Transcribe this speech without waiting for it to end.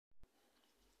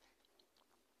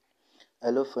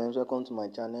Hello friends, welcome to my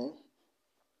channel.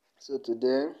 So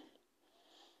today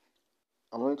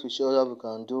I'm going to show how we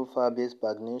can do firebase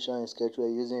pagination in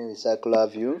sketchware using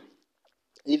recycler view.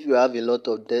 If you have a lot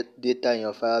of data in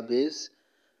your firebase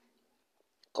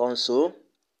console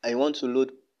and you want to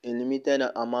load a limited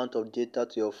amount of data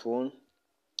to your phone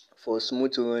for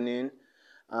smooth running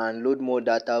and load more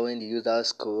data when the user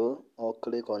scroll or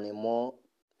click on a more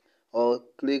or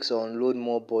clicks on load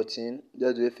more button,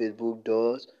 just the way Facebook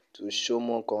does to show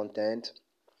more content.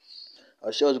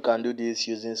 I'm sure you can do this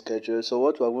using sketchware. So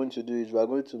what we are going to do is we are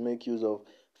going to make use of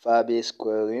firebase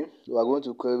query. We are going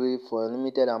to query for a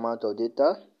limited amount of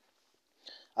data.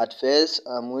 At first,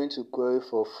 I'm going to query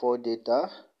for 4 data.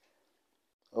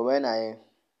 But when I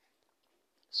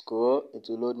scroll, it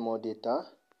will load more data.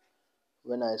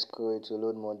 When I scroll, it will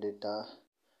load more data.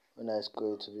 When I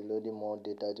scroll, it will be loading more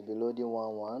data. It will be loading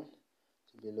 1 1. It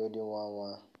will be loading 1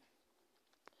 1.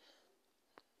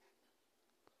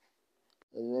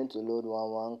 It's going to load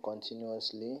 1 1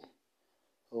 continuously.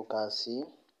 You can see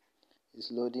it's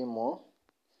loading more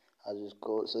as we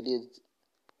scroll. So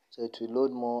it will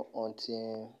load more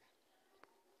until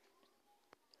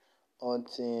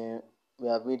we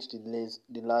have reached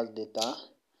the last data.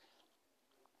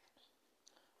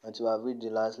 Until we have reached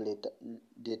the last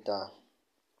data.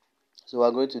 So we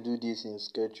are going to do this in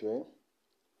sketchware.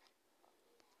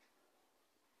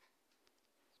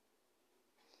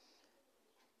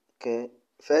 Okay,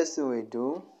 first thing we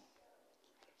do,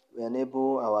 we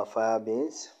enable our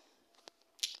firebase.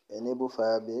 Enable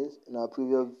firebase. In our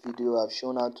previous video, I've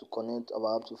shown how to connect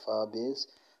our app to firebase,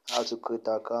 how to create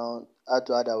an account, how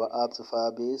to add our app to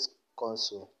firebase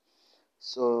console.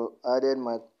 So I added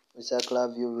my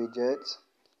recycler view widget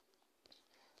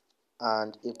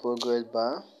and a progress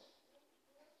bar.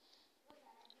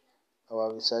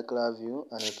 Our recycler view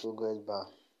and a progress bar.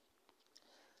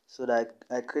 So that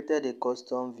I created a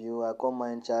custom view. I call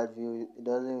mine child view. It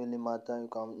doesn't really matter. You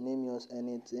can name yours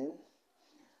anything.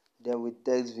 Then with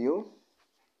text view,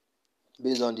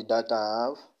 based on the data I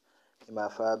have in my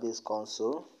Firebase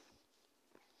console.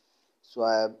 So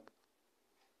I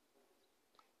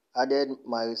added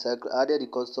the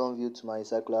custom view to my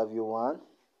recycler view 1.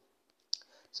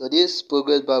 So this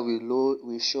progress bar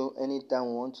will show anytime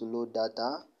we want to load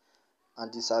data and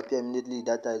disappear immediately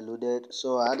data is loaded.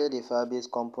 So I added a Firebase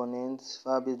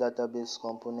database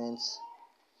components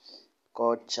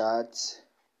called chart.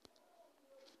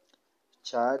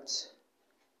 So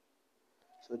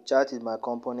chart is my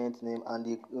component name and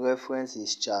the reference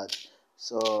is chart.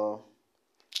 So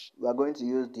we are going to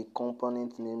use the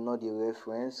component name, not the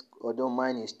reference, although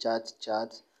mine is chart.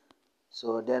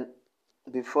 So then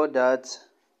before that,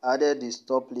 added the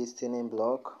stop listening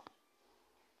block.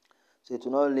 So it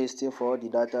will not listen for all the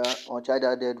data. Unchild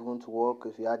added won't work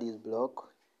if you add this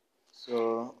block.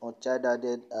 So unchild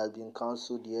added has been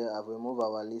cancelled here. I've removed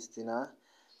our listener.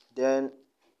 Then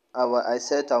I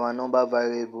set our number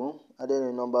variable. Added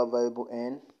a number variable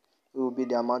n. It will be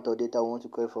the amount of data we want to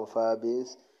create for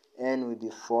Firebase. N will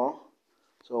be 4.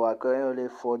 So we're creating only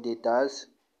 4 data.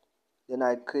 Then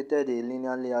I created a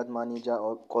linear layout manager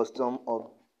or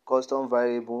custom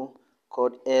variable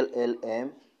called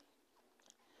LLM.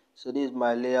 So this is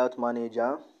my layout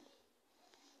manager,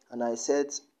 and I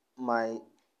set my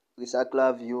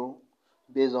recycler view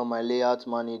based on my layout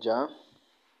manager.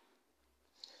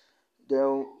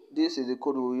 Then this is the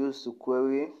code we use to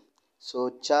query.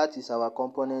 So chart is our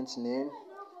component name.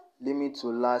 Limit to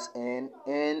last n.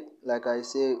 N, like I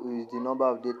say, is the number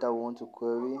of data we want to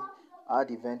query.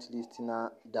 Add event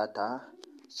listener data.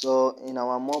 So in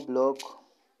our more block,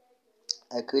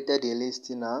 I created a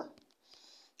listener.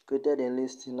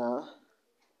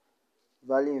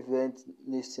 Value event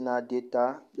listener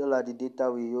data. Those are the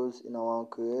data we use in our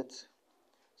create.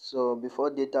 So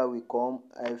before data will come,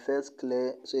 I first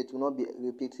clear, so it will not be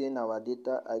repeating our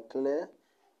data. I cleared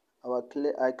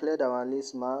our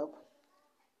list map.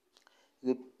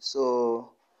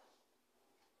 So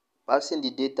passing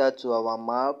the data to our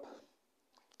map.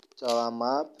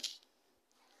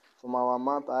 From our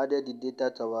map, I added the data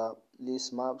to our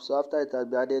list map. So after it has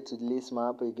been added to the list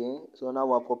map again, so now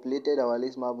we have populated our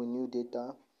list map with new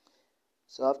data.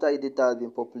 So after the data has been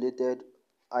populated,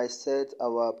 I set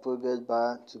our progress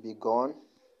bar to be gone,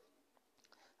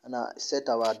 and I set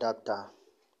our adapter.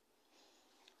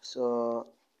 So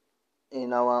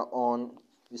in our own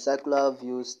recycler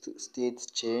view state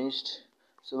changed.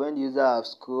 So when the user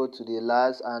has scrolled to the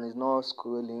last and is not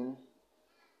scrolling,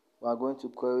 we are going to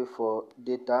query for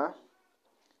data.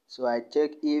 So I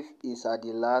check if it's at the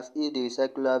last, if the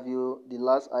recycler view, the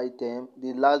last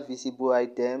visible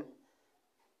item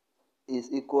is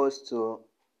equals to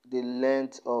the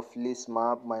length of list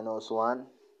map -1.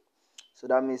 So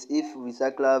that means if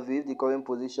recycler view, if the current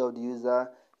position of the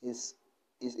user is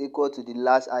equal to the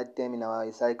last item in our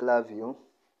recycler view,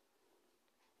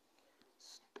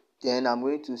 then I'm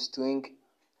going to string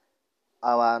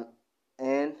our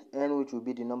n, which will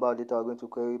be the number of data we're going to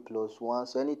query, +1.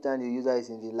 So anytime the user is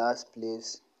in the last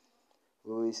place,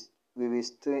 we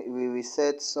will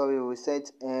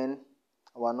set n,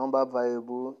 our number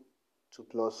variable, to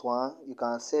 +1. You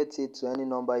can set it to any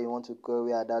number you want to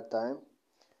query at that time.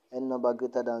 Any number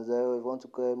greater than 0. If you want to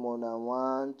query more than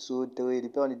 1, 2, 3,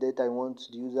 depending on the data you want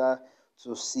the user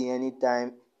to see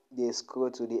anytime they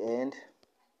scroll to the end.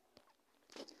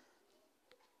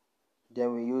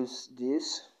 Then we use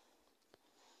this.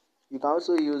 You can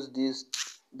also use this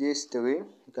 3.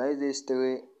 You can use this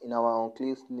 3 in our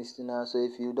unclicked listener. So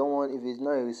if you don't want, if it's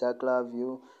not a recycler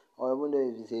view, or even though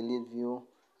if it's a lead view,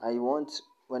 and you want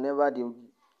whenever the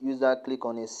user click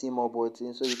on a see more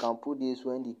button, so you can put this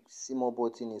when the see more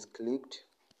button is clicked.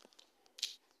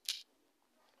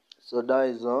 So that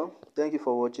is all. Thank you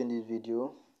for watching this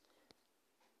video.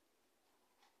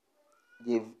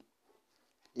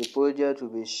 The project will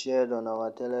be shared on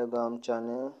our Telegram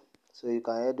channel, so you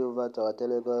can head over to our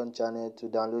Telegram channel to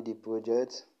download the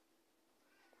project.